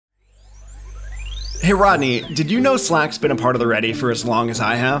Hey Rodney, did you know Slack's been a part of the Ready for as long as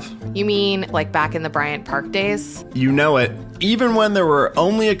I have? You mean like back in the Bryant Park days? You know it. Even when there were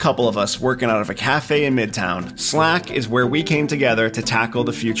only a couple of us working out of a cafe in Midtown, Slack is where we came together to tackle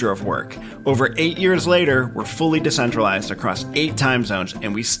the future of work. Over 8 years later, we're fully decentralized across 8 time zones,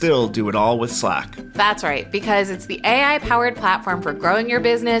 and we still do it all with Slack. That's right, because it's the AI-powered platform for growing your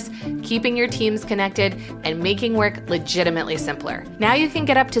business, keeping your teams connected, and making work legitimately simpler. Now you can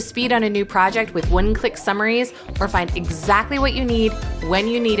get up to speed on a new project with one-click summaries or find exactly what you need when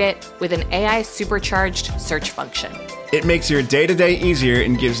you need it with an AI-supercharged search function. It makes your day-to-day easier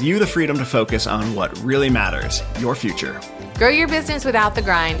and gives you the freedom to focus on what really matters, your future. Grow your business without the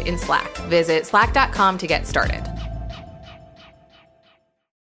grind in Slack. Visit slack.com to get started.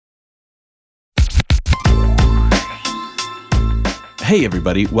 Hey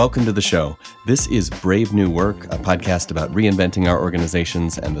everybody, welcome to the show. This is Brave New Work, a podcast about reinventing our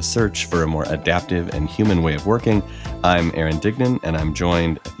organizations and the search for a more adaptive and human way of working. I'm Aaron Dignan, and I'm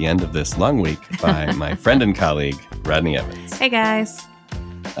joined at the end of this long week by my friend and colleague, Rodney Evans. Hey guys.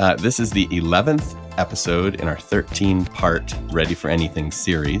 This is the 11th episode in our 13-part Ready for Anything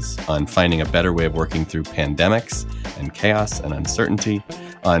series on finding a better way of working through pandemics and chaos and uncertainty.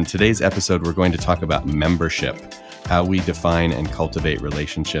 On today's episode, we're going to talk about membership, how we define and cultivate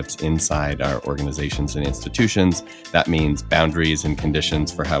relationships inside our organizations and institutions. That means boundaries and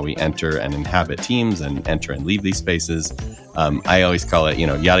conditions for how we enter and inhabit teams and enter and leave these spaces. I always call it,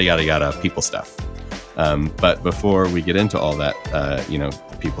 yada, yada, yada, people stuff. But before we get into all that,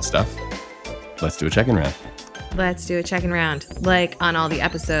 people stuff, let's do a check-in round. Let's do a check-in round, like on all the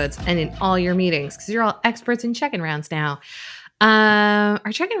episodes and in all your meetings, because you're all experts in check-in rounds now.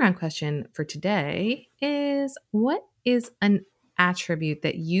 Our check-in round question for today is, what is an attribute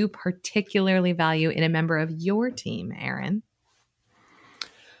that you particularly value in a member of your team, Aaron?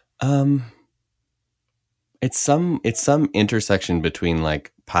 It's some intersection between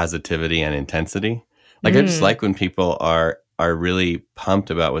like positivity and intensity. Like I just like when people are really pumped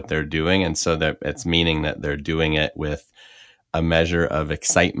about what they're doing, and so that it's meaning that they're doing it with a measure of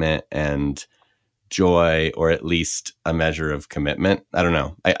excitement and joy, or at least a measure of commitment. I don't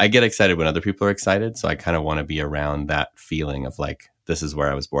know. I get excited when other people are excited, so I kind of want to be around that feeling of like, this is where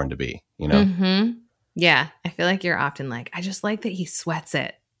I was born to be, Mm-hmm. Yeah, I feel like you're often like, I just like that he sweats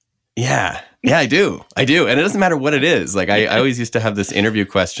it. Yeah, I do. And it doesn't matter what it is. Like I always used to have this interview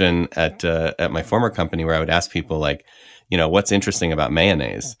question at my former company where I would ask people like, what's interesting about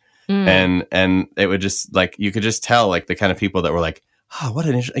mayonnaise? And it would just like, you could just tell like the kind of people that were like, oh, what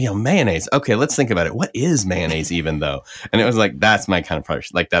an interesting, mayonnaise. Okay, let's think about it. What is mayonnaise even though? And it was like, that's my kind of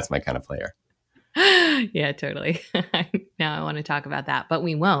person. Like, that's my kind of player. Yeah, totally. Now I want to talk about that, but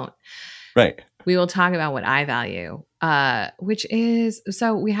we won't. Right. We will talk about what I value, which is,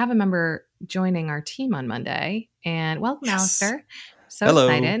 so we have a member joining our team on Monday, and welcome, Yes. Alistair. So Hello.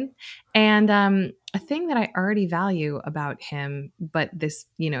 excited. And a thing that I already value about him, but this,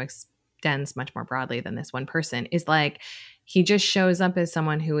 extends much more broadly than this one person, is like, he just shows up as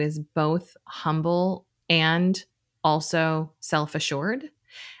someone who is both humble and also self-assured.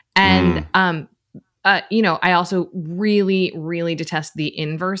 And, I also really, really detest the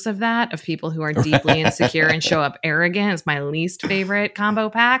inverse of that, of people who are deeply insecure and show up arrogant. It's my least favorite combo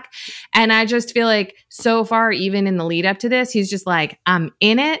pack. And I just feel like so far, even in the lead up to this, he's just like, I'm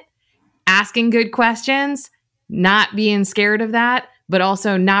in it, asking good questions, not being scared of that, but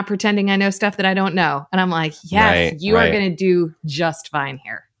also not pretending I know stuff that I don't know. And I'm like, yes, you are going to do just fine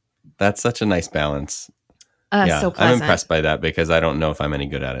here. That's such a nice balance. So pleasant. I'm impressed by that because I don't know if I'm any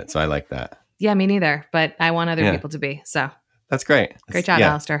good at it. So I like that. Yeah, me neither. But I want other people to be. So that's great. Great job,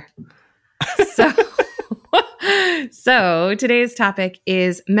 Alistair. So today's topic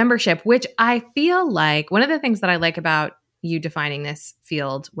is membership, which I feel like one of the things that I like about you defining this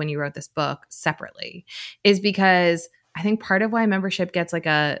field when you wrote this book separately is because I think part of why membership gets like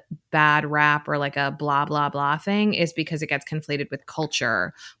a bad rap or like a blah, blah, blah thing is because it gets conflated with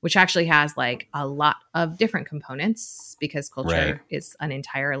culture, which actually has like a lot of different components because culture is an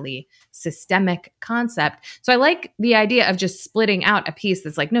entirely systemic concept. So I like the idea of just splitting out a piece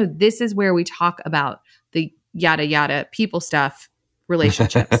that's like, no, this is where we talk about the yada, yada people stuff,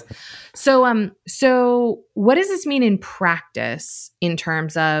 relationships. So what does this mean in practice in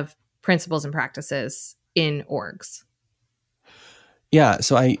terms of principles and practices in orgs? Yeah.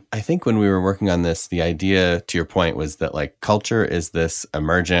 So I think when we were working on this, the idea, to your point, was that like culture is this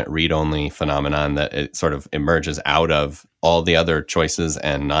emergent read-only phenomenon that it sort of emerges out of all the other choices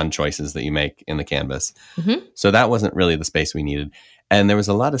and non-choices that you make in the canvas. Mm-hmm. So that wasn't really the space we needed. And there was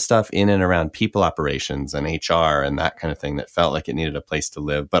a lot of stuff in and around people operations and HR and that kind of thing that felt like it needed a place to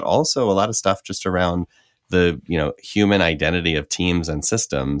live, but also a lot of stuff just around the, human identity of teams and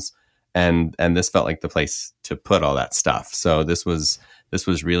systems. And this felt like the place to put all that stuff. So this was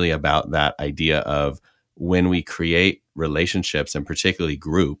really about that idea of when we create relationships, and particularly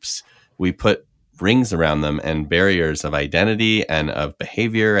groups, we put rings around them and barriers of identity and of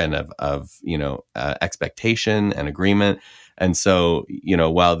behavior and of expectation and agreement. And so,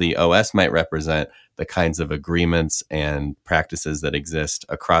 while the OS might represent the kinds of agreements and practices that exist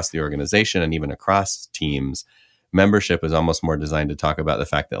across the organization and even across teams, membership is almost more designed to talk about the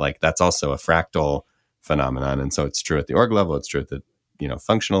fact that like that's also a fractal phenomenon. And so it's true at the org level, it's true at the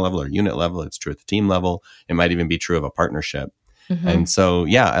functional level or unit level, it's true at the team level. It might even be true of a partnership. Mm-hmm. And so,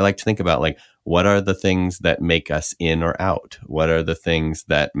 I like to think about like, what are the things that make us in or out? What are the things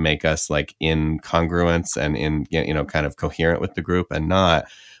that make us like in congruence and in, kind of coherent with the group and not?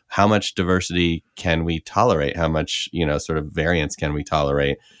 How much diversity can we tolerate? How much, sort of variance can we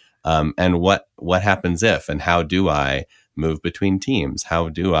tolerate? And what happens if, and how do I move between teams? How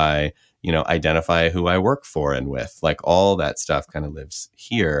do I, identify who I work for and with? Like all that stuff kind of lives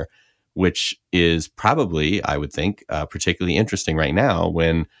here, which is probably, I would think, particularly interesting right now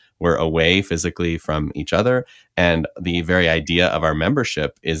when we're away physically from each other. And the very idea of our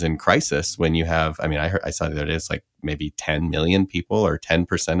membership is in crisis when you have, I saw the other day, it's like maybe 10 million people or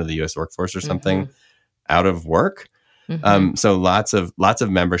 10% of the US workforce or something out of work. So lots of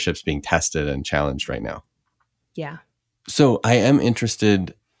memberships being tested and challenged right now. Yeah. So I am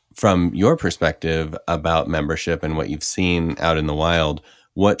interested from your perspective about membership and what you've seen out in the wild.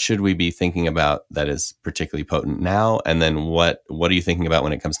 What should we be thinking about that is particularly potent now? And then what are you thinking about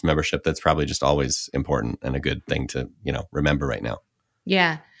when it comes to membership that's probably just always important and a good thing to, remember right now?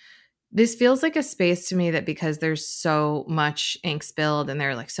 Yeah. This feels like a space to me that because there's so much ink spilled and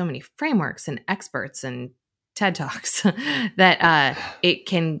there are like so many frameworks and experts and TED Talks that it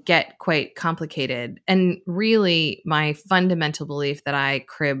can get quite complicated. And really my fundamental belief that I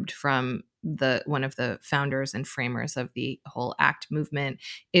cribbed from one of the founders and framers of the whole ACT movement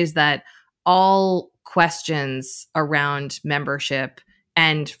is that all questions around membership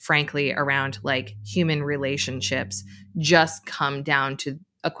and frankly around like human relationships just come down to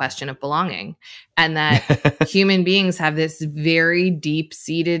a question of belonging, and that human beings have this very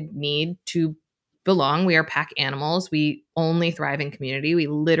deep-seated need to belong. We are pack animals. We only thrive in community. We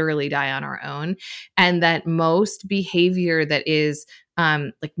literally die on our own. And that most behavior that is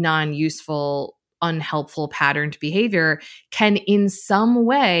like non-useful, unhelpful patterned behavior can in some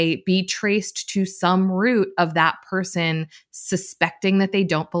way be traced to some root of that person suspecting that they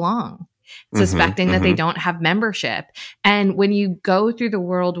don't belong, suspecting that they don't have membership. And when you go through the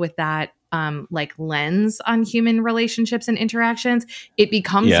world with that like lens on human relationships and interactions, it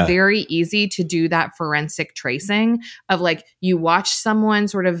becomes very easy to do that forensic tracing of like, you watch someone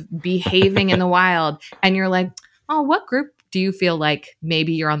sort of behaving in the wild and you're like, oh, what group do you feel like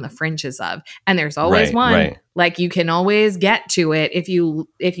maybe you're on the fringes of? And there's always one, like you can always get to it if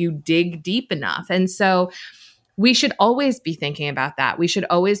you dig deep enough. And so we should always be thinking about that. We should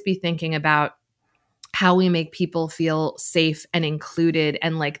always be thinking about how we make people feel safe and included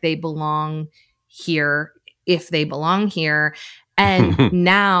and like they belong here if they belong here. And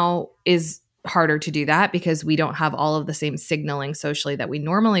now is harder to do that because we don't have all of the same signaling socially that we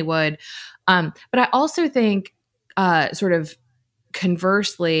normally would. But I also think sort of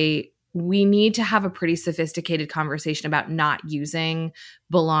conversely, we need to have a pretty sophisticated conversation about not using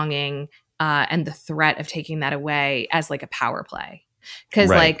belonging and the threat of taking that away as like a power play. Because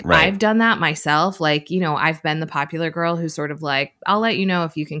I've done that myself. Like, I've been the popular girl who's sort of like, I'll let you know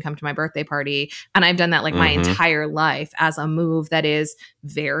if you can come to my birthday party. And I've done that like my entire life as a move that is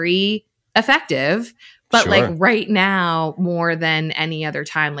very effective. But like right now, more than any other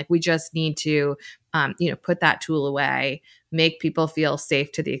time, like we just need to, put that tool away, make people feel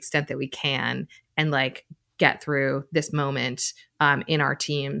safe to the extent that we can, and like get through this moment in our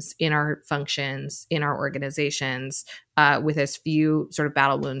teams, in our functions, in our organizations, with as few sort of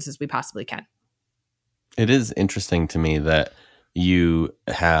battle wounds as we possibly can. It is interesting to me that you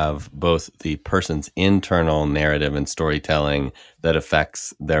have both the person's internal narrative and storytelling that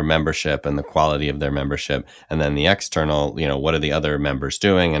affects their membership and the quality of their membership, and then the external, what are the other members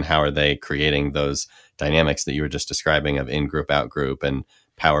doing and how are they creating those dynamics that you were just describing of in-group, out-group, and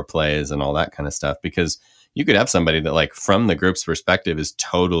power plays and all that kind of stuff. Because you could have somebody that like from the group's perspective is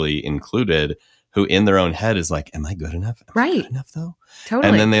totally included, who in their own head is like, am I good enough? Am I good enough though? Totally.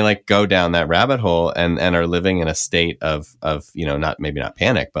 And then they like go down that rabbit hole and are living in a state of, not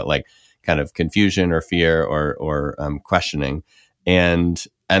panic, but like kind of confusion or fear or questioning. And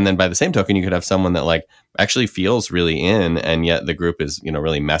then by the same token, you could have someone that like actually feels really in, and yet the group is,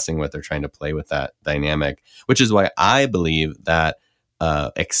 really messing with or trying to play with that dynamic, which is why I believe that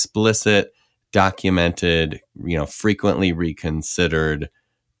explicit, documented, frequently reconsidered,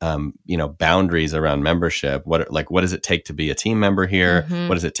 boundaries around membership. What does it take to be a team member here? Mm-hmm.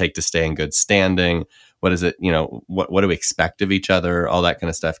 What does it take to stay in good standing? What is it, what do we expect of each other? All that kind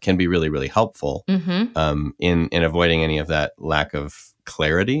of stuff can be really, really helpful in avoiding any of that lack of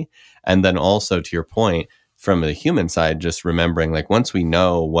clarity. And then also, to your point, from the human side, just remembering like once we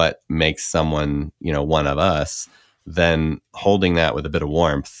know what makes someone, one of us, then holding that with a bit of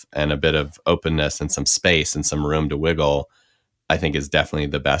warmth and a bit of openness and some space and some room to wiggle, I think is definitely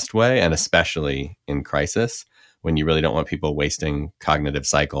the best way. And especially in crisis, when you really don't want people wasting cognitive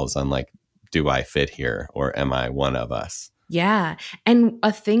cycles on like, do I fit here or am I one of us? Yeah. And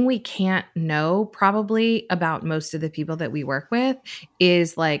a thing we can't know probably about most of the people that we work with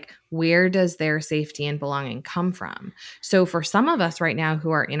is like, where does their safety and belonging come from? So for some of us right now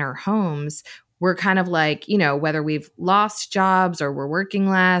who are in our homes, we're kind of like, whether we've lost jobs or we're working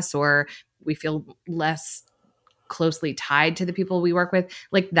less or we feel less closely tied to the people we work with,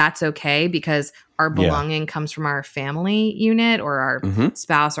 like that's okay because our belonging comes from our family unit or our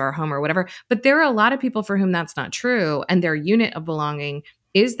spouse or our home or whatever. But there are a lot of people for whom that's not true, and their unit of belonging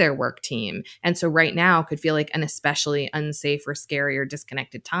is their work team. And so right now could feel like an especially unsafe or scary or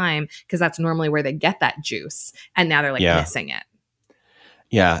disconnected time because that's normally where they get that juice. And now they're like missing it.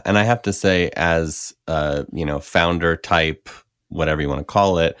 Yeah. And I have to say, as founder type, whatever you want to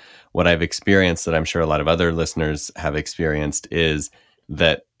call it, what I've experienced that I'm sure a lot of other listeners have experienced is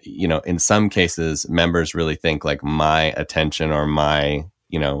that, in some cases, members really think like my attention or my,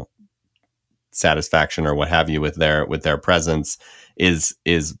 satisfaction or what have you with their presence is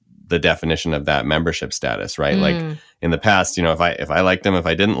the definition of that membership status, right? Like in the past, if I liked them, if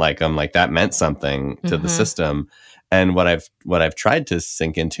I didn't like them, like that meant something to the system. And what I've tried to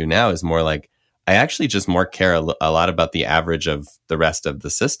sink into now is more like, I actually just more care a lot about the average of the rest of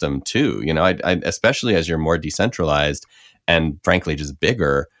the system too. I especially as you're more decentralized and frankly just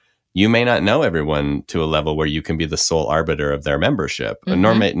bigger, you may not know everyone to a level where you can be the sole arbiter of their membership,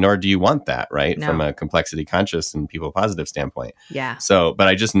 nor do you want that, right? No. From a complexity conscious and people positive standpoint. Yeah. So, but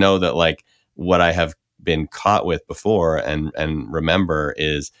I just know that like what I have been caught with before and remember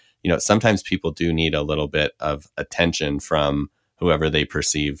is, sometimes people do need a little bit of attention from whoever they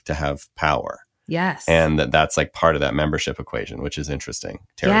perceive to have power. Yes. And that's like part of that membership equation, which is interesting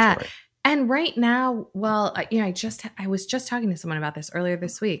territory. Yeah. And right now, well, I was just talking to someone about this earlier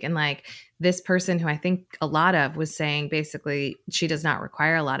this week. And like this person who I think a lot of was saying basically she does not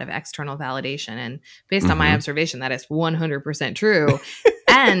require a lot of external validation. And based on my observation, that is 100% true.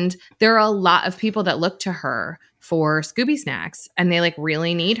 And there are a lot of people that look to her for Scooby snacks and they like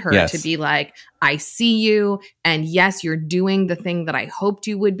really need her to be like, I see you. And yes, you're doing the thing that I hoped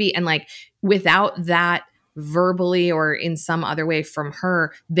you would be. And like without that verbally or in some other way from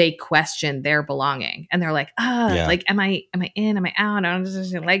her, they question their belonging and they're like, like, am I in, am I out? I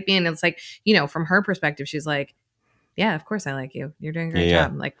don't like me. And it's like, from her perspective, she's like, yeah, of course I like you. You're doing a great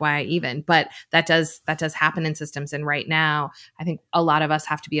job. Like, why even? But that does happen in systems. And right now, I think a lot of us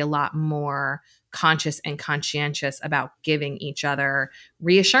have to be a lot more conscious and conscientious about giving each other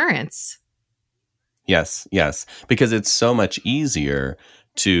reassurance. Yes. Because it's so much easier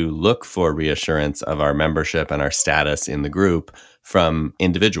to look for reassurance of our membership and our status in the group from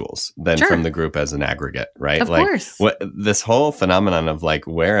individuals than from the group as an aggregate, right? Of course. This whole phenomenon of like,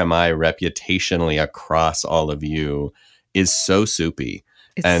 where am I reputationally across all of you is so soupy.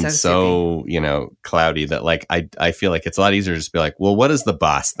 It's so cloudy that like, I feel like it's a lot easier to just be like, well, what does the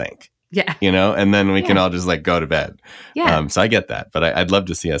boss think? Yeah. And then we can all just like go to bed. Yeah. So I get that, but I'd love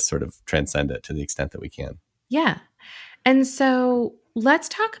to see us sort of transcend it to the extent that we can. Yeah. And so let's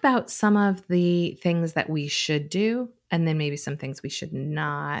talk about some of the things that we should do and then maybe some things we should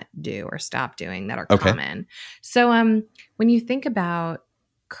not do or stop doing that are common. So when you think about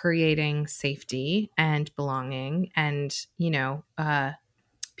creating safety and belonging and,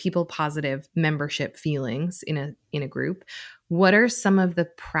 people positive membership feelings in a group, what are some of the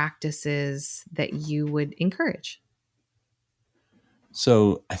practices that you would encourage?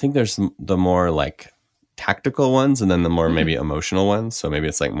 So I think there's the more like tactical ones and then the more maybe emotional ones. So maybe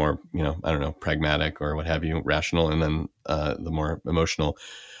it's like more, pragmatic or what have you, rational, and then the more emotional.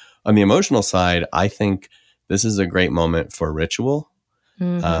 On the emotional side, I think this is a great moment for ritual.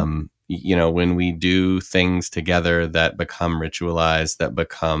 When we do things together that become ritualized, that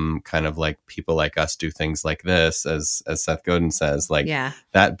become kind of like people like us do things like this, as Seth Godin says, like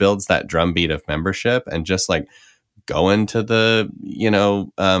that builds that drumbeat of membership and just like going to the,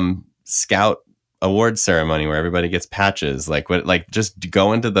 Scout award ceremony where everybody gets patches, just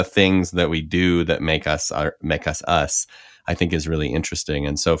go into the things that we do that make us us, I think is really interesting.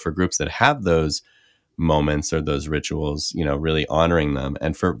 And so for groups that have those moments or those rituals, really honoring them.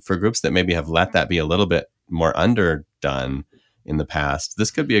 And for groups that maybe have let that be a little bit more underdone in the past,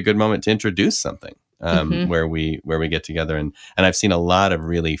 this could be a good moment to introduce something where we get together. And I've seen a lot of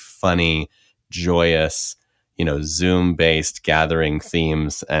really funny, joyous, Zoom based gathering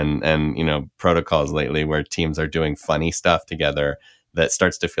themes and protocols lately where teams are doing funny stuff together that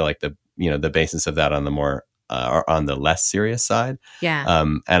starts to feel like the basis of that on the more or on the less serious side. Yeah.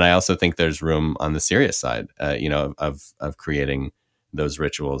 And I also think there's room on the serious side, of creating those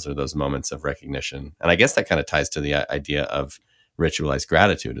rituals or those moments of recognition. And I guess that kind of ties to the idea of ritualized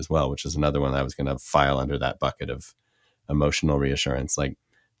gratitude as well, which is another one I was going to file under that bucket of emotional reassurance, like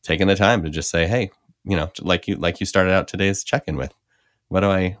taking the time to just say, hey, like you started out today's check-in with, what do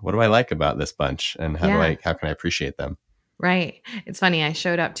I like about this bunch, and how can I appreciate them? Right. It's funny. I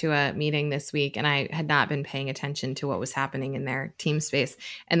showed up to a meeting this week and I had not been paying attention to what was happening in their team space.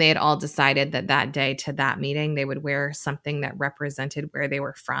 And they had all decided that day to that meeting, they would wear something that represented where they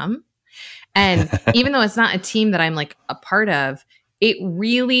were from. And even though it's not a team that I'm like a part of, I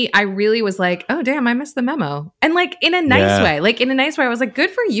really was like, oh, damn, I missed the memo. And like in a nice way, I was like, good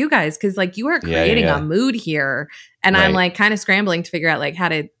for you guys. Cause like you are creating a mood here. And I'm like kind of scrambling to figure out like how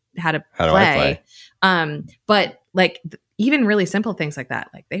to play. But like even really simple things like that,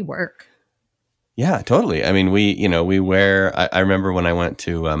 like they work. Yeah, totally. I mean, we wear, I remember when I went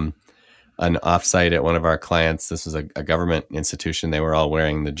to an offsite at one of our clients, this was a government institution. They were all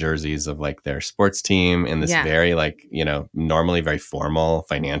wearing the jerseys of like their sports team in this very normally very formal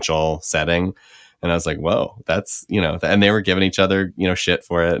financial setting. And I was like, whoa, that's, and they were giving each other, shit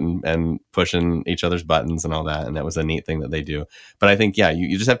for it and pushing each other's buttons and all that. And that was a neat thing that they do. But I think,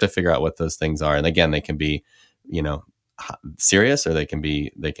 you just have to figure out what those things are. And again, they can be, serious, or they can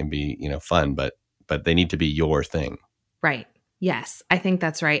be, fun, but they need to be your thing. Right. Yes, I think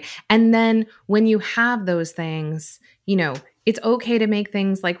that's right. And then when you have those things, it's okay to make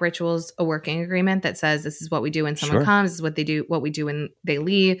things like rituals a working agreement that says this is what we do when someone comes, this is what they do, what we do when they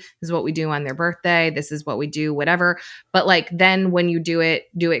leave, this is what we do on their birthday, this is what we do, whatever. But like then when you do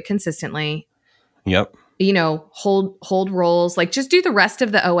it consistently. Yep. Hold roles, like just do the rest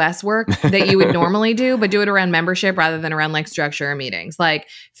of the OS work that you would normally do, but do it around membership rather than around like structure or meetings. Like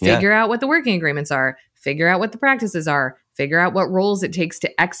figure out what the working agreements are, figure out what the practices are, figure out what roles it takes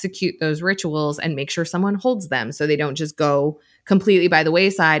to execute those rituals, and make sure someone holds them so they don't just go completely by the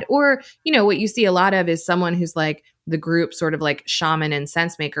wayside. Or, what you see a lot of is someone who's like the group sort of like shaman and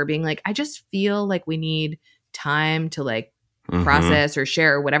sense maker being like, I just feel like we need time to like process or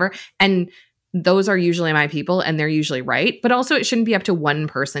share or whatever. And those are usually my people and they're usually right. But also it shouldn't be up to one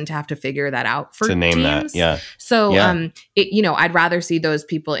person to have to figure that out for to name teams. that. Yeah. So, I'd rather see those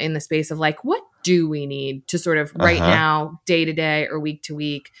people in the space of like, what do we need to sort of right now, day to day or week to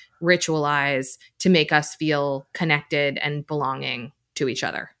week, ritualize to make us feel connected and belonging to each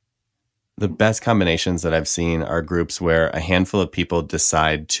other? The best combinations that I've seen are groups where a handful of people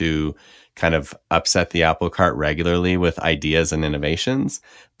decide to kind of upset the apple cart regularly with ideas and innovations,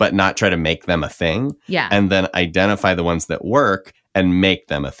 but not try to make them a thing. Yeah. And then identify the ones that work and make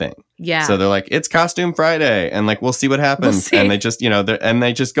them a thing. Yeah. So they're like, it's Costume Friday, and like, we'll see what happens. And they just, and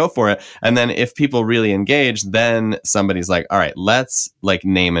they just go for it. And then if people really engage, then somebody's like, all right, let's like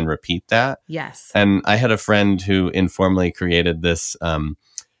name and repeat that. Yes. And I had a friend who informally created this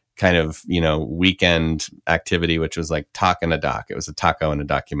kind of, weekend activity, which was like Talk and a Doc. It was a taco and a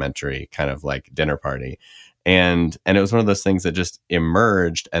documentary kind of like dinner party. And it was one of those things that just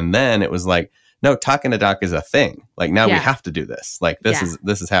emerged. And then it was like, no, Talk and a Doc is a thing. Like now we have to do this. Like this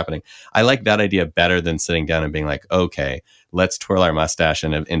is happening. I like that idea better than sitting down and being like, okay, let's twirl our mustache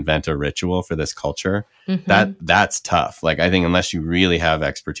and invent a ritual for this culture. That's tough. Like I think unless you really have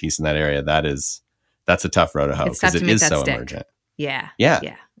expertise in that area, that's a tough road to hoe because it is so emergent. Yeah,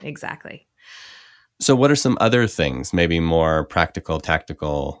 exactly. So what are some other things, maybe more practical,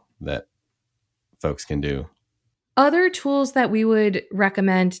 tactical, that folks can do? Other tools that we would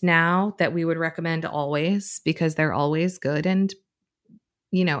recommend now, that we would recommend always, because they're always good and,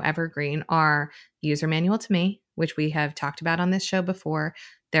 evergreen, are User Manual to Me, which we have talked about on this show before.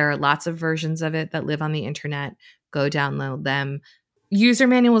 There are lots of versions of it that live on the internet. Go download them. User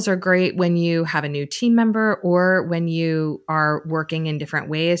manuals are great when you have a new team member or when you are working in different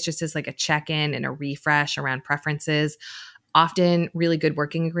ways, just as like a check-in and a refresh around preferences. Often really good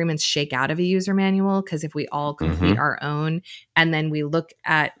working agreements shake out of a user manual, because if we all complete our own and then we look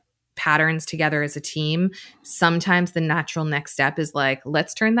at patterns together as a team, sometimes the natural next step is like,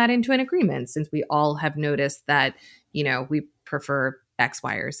 let's turn that into an agreement, since we all have noticed that, we prefer X,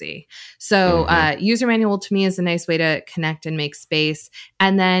 Y, or Z. So user manual to me is a nice way to connect and make space.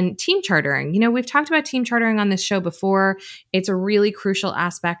 And then team chartering. We've talked about team chartering on this show before. It's a really crucial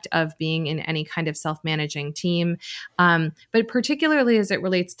aspect of being in any kind of self-managing team. But particularly as it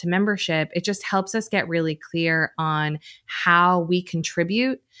relates to membership, it just helps us get really clear on how we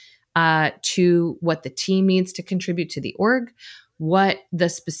contribute to what the team needs to contribute to the org, what the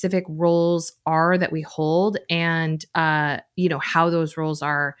specific roles are that we hold, and how those roles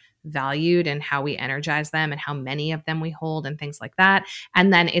are valued and how we energize them and how many of them we hold and things like that.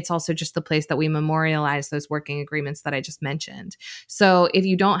 And then it's also just the place that we memorialize those working agreements that I just mentioned. So if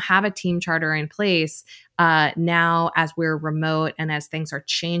you don't have a team charter in place, now as we're remote and as things are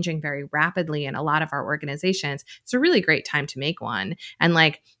changing very rapidly in a lot of our organizations, it's a really great time to make one. And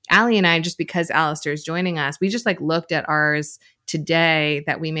like Allie and I, just because Alistair is joining us, we just like looked at ours today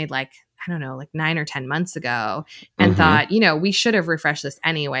that we made like 9 or 10 months ago and thought, we should have refreshed this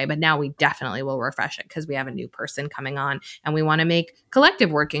anyway, but now we definitely will refresh it because we have a new person coming on and we want to make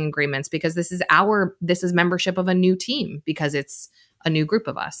collective working agreements because this is membership of a new team because it's a new group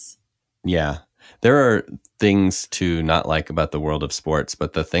of us. Yeah. There are things to not like about the world of sports,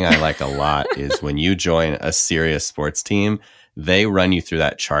 but the thing I like a lot is when you join a serious sports team, they run you through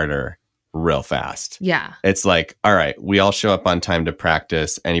that charter real fast. Yeah. It's like, all right, we all show up on time to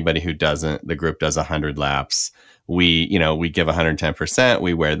practice. Anybody who doesn't, the group does 100 laps. We give 110%.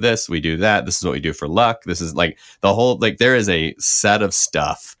 We wear this, we do that. This is what we do for luck. This is like the whole, like there is a set of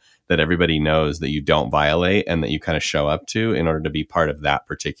stuff that everybody knows that you don't violate and that you kind of show up to in order to be part of that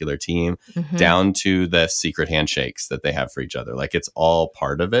particular team, down to the secret handshakes that they have for each other. Like it's all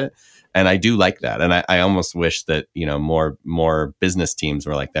part of it. And I do like that. And I almost wish that, more business teams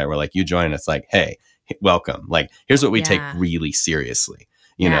were like that, where like you join, it's like, hey, welcome. Like, here's what we take really seriously,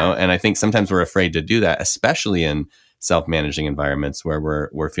 you know? And I think sometimes we're afraid to do that, especially in self-managing environments where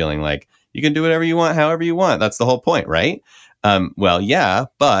we're feeling like you can do whatever you want, however you want. That's the whole point, right? Well, yeah,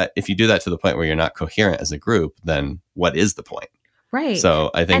 but if you do that to the point where you're not coherent as a group, then what is the point? Right. So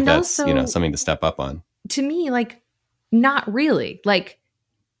I think and that's, also, something to step up on. To me, like, not really. Like,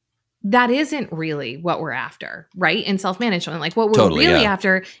 that isn't really what we're after, right? In self-management, like what we're really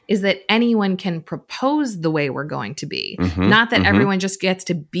after is that anyone can propose the way we're going to be, not that everyone just gets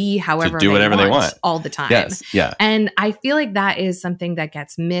to be however to do whatever they want all the time. Yes, yeah. And I feel like that is something that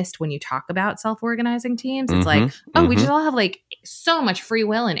gets missed when you talk about self-organizing teams. It's like, oh, we just all have like so much free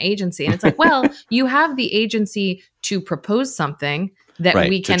will and agency. And it's like, well, you have the agency to propose something that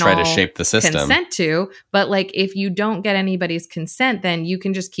we can try all to shape the system. Consent to. But like, if you don't get anybody's consent, then you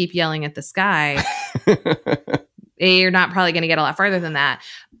can just keep yelling at the sky. You're not probably going to get a lot farther than that.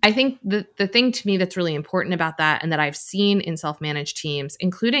 I think the thing to me that's really important about that, and that I've seen in self-managed teams,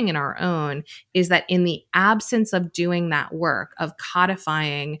 including in our own, is that in the absence of doing that work of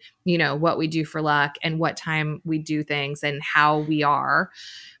codifying, what we do for luck and what time we do things and how we are,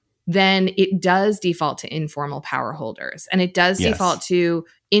 then it does default to informal power holders. And it does default to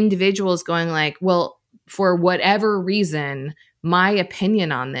individuals going like, well, for whatever reason, my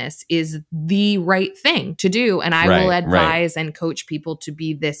opinion on this is the right thing to do. And I will advise and coach people to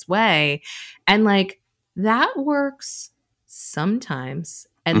be this way. And like, that works sometimes.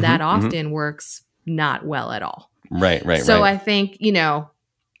 And that often works not well at all. Right. So I think,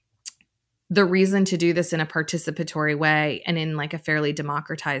 the reason to do this in a participatory way and in like a fairly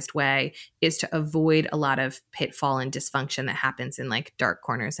democratized way is to avoid a lot of pitfall and dysfunction that happens in like dark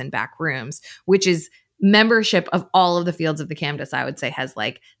corners and back rooms, which is membership of all of the fields of the Canvas, I would say, has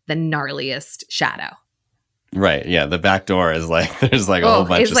like the gnarliest shadow. Right. Yeah. The back door is like, there's like a whole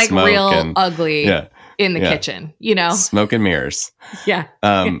bunch of like smoke. Real and ugly in the kitchen, Smoke and mirrors. Yeah.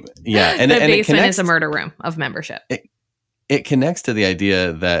 And the basement is a murder room of membership. It connects to the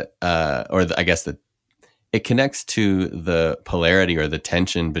idea that, it connects to the polarity or the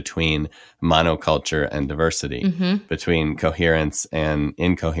tension between monoculture and diversity, between coherence and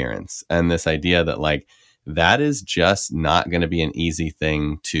incoherence. And this idea that like, that is just not going to be an easy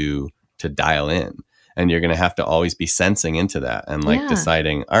thing to dial in. And you're going to have to always be sensing into that and like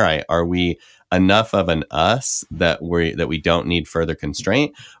deciding, all right, are we enough of an us that we don't need further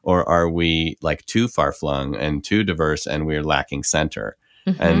constraint, or are we like too far flung and too diverse and we're lacking center?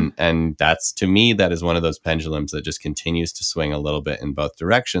 And that's, to me, that is one of those pendulums that just continues to swing a little bit in both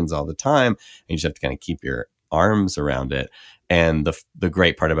directions all the time. And you just have to kind of keep your arms around it. And the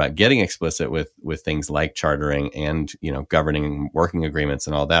great part about getting explicit with things like chartering and, governing working agreements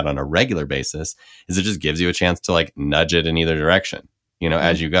and all that on a regular basis is it just gives you a chance to like nudge it in either direction.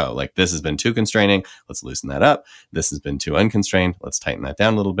 as you go. Like, this has been too constraining. Let's loosen that up. This has been too unconstrained. Let's tighten that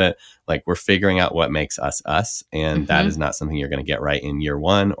down a little bit. Like, we're figuring out what makes us us. And that is not something you're going to get right in year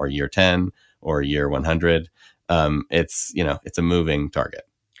 1 or year 10 or year 100. It's a moving target.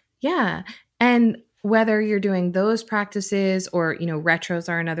 Yeah. And whether you're doing those practices or, retros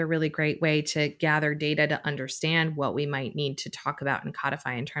are another really great way to gather data to understand what we might need to talk about and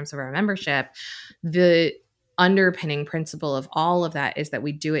codify in terms of our membership. The underpinning principle of all of that is that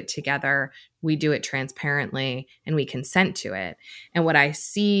we do it together, we do it transparently, and we consent to it. And what I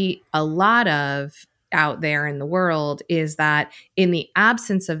see a lot of out there in the world is that in the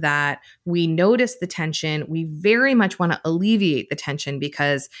absence of that, we notice the tension. We very much want to alleviate the tension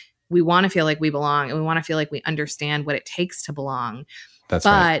because we want to feel like we belong and we want to feel like we understand what it takes to belong. That's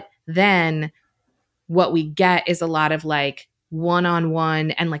right. But then what we get is a lot of like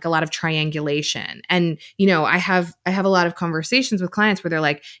one-on-one and like a lot of triangulation. And, I have a lot of conversations with clients where they're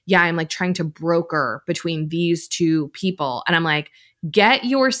like, yeah, I'm like trying to broker between these two people. And I'm like, get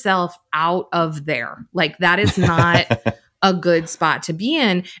yourself out of there. Like, that is not a good spot to be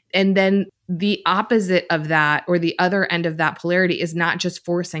in. And then the opposite of that, or the other end of that polarity, is not just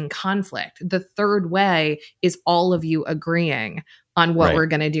forcing conflict. The third way is all of you agreeing on what we're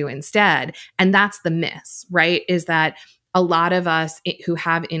going to do instead. And that's the miss, right? Is that a lot of us who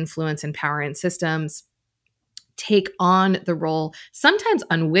have influence and power in systems take on the role, sometimes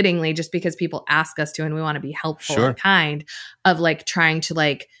unwittingly, just because people ask us to and we want to be helpful and kind, of like trying to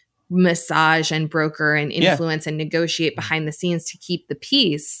like massage and broker and influence and negotiate behind the scenes to keep the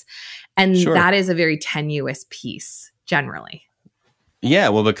peace. And that is a very tenuous piece generally. Yeah,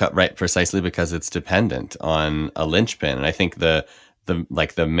 well, precisely because it's dependent on a linchpin. And I think the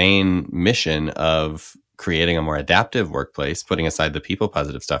main mission of creating a more adaptive workplace, putting aside the people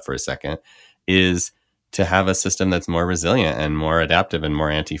positive stuff for a second, is to have a system that's more resilient and more adaptive and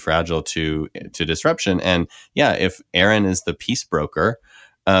more anti-fragile to disruption. And yeah, if Erin is the peace broker,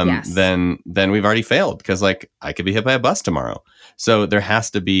 then we've already failed, because like I could be hit by a bus tomorrow. So there has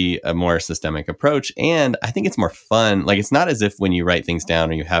to be a more systemic approach. And I think it's more fun. Like, it's not as if when you write things down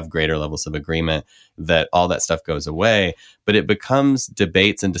or you have greater levels of agreement that all that stuff goes away, but it becomes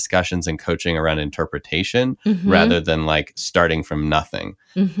debates and discussions and coaching around interpretation rather than like starting from nothing,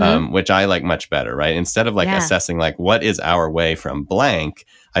 which I like much better, right? Instead of like assessing like, what is our way from blank?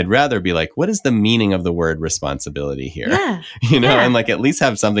 I'd rather be like, what is the meaning of the word responsibility here? And like at least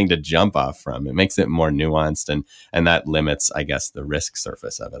have something to jump off from. It makes it more nuanced, and that limits, I guess, the risk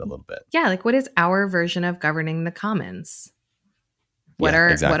surface of it a little bit. Yeah, like what is our version of governing the commons? What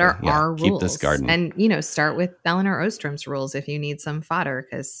are our rules? Keep this garden. And, start with Elinor Ostrom's rules if you need some fodder,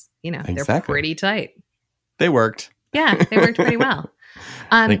 because, they're pretty tight. They worked. Yeah, they worked pretty well.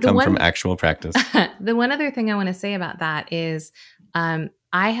 They come from actual practice. The one other thing I want to say about that is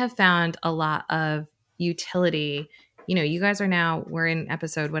I have found a lot of utility. You guys we're in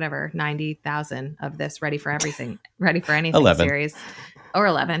episode, 90,000 of this Ready for Anything 11. Series, or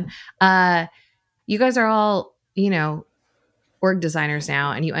 11. You guys are all, org designers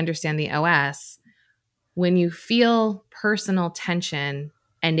now, and you understand the OS. When you feel personal tension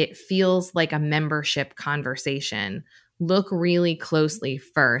and it feels like a membership conversation, look really closely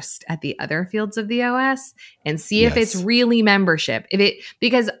first at the other fields of the OS and see if it's really membership.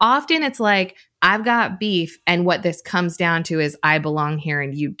 Because often it's like, I've got beef, and what this comes down to is I belong here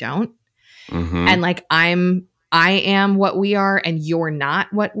and you don't. And like I am what we are and you're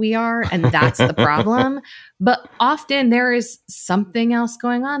not what we are, and that's the problem. But often there is something else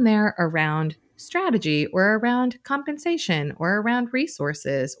going on there around strategy, or around compensation, or around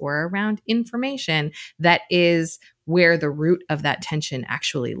resources, or around information that is where the root of that tension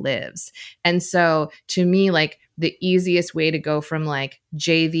actually lives. And so to me, like the easiest way to go from like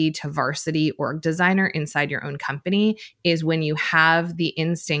JV to varsity org designer inside your own company is when you have the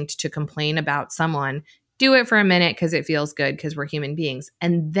instinct to complain about someone, do it for a minute because it feels good, because we're human beings.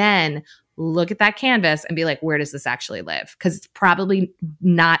 And then look at that canvas and be like, where does this actually live? Because it's probably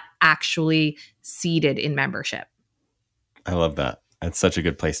not actually seated in membership. I love that. That's such a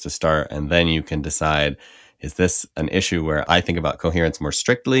good place to start. And then you can decide, is this an issue where I think about coherence more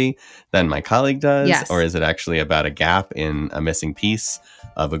strictly than my colleague does? Yes. Or is it actually about a gap in a missing piece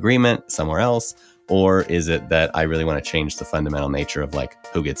of agreement somewhere else? Or is it that I really want to change the fundamental nature of like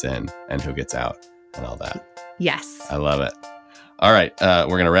who gets in and who gets out and all that? Yes. I love it. All right. We're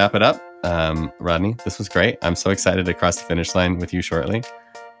going to wrap it up. Rodney, this was great. I'm so excited to cross the finish line with you shortly.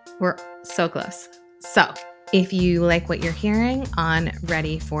 We're so close. So if you like what you're hearing on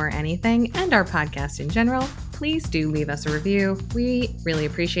Ready for Anything and our podcast in general, please do leave us a review. We really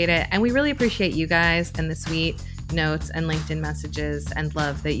appreciate it. And we really appreciate you guys and the sweet notes and LinkedIn messages and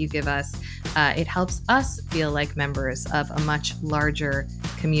love that you give us. It helps us feel like members of a much larger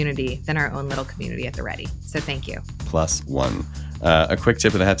community than our own little community at The Ready. So thank you. +1. A quick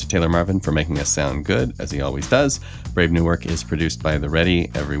tip of the hat to Taylor Marvin for making us sound good, as he always does. Brave New Work is produced by The Ready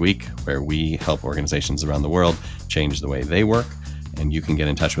every week, where we help organizations around the world change the way they work. And you can get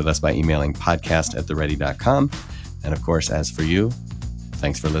in touch with us by emailing podcast@theready.com. And of course, as for you,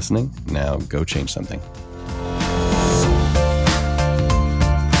 thanks for listening. Now go change something.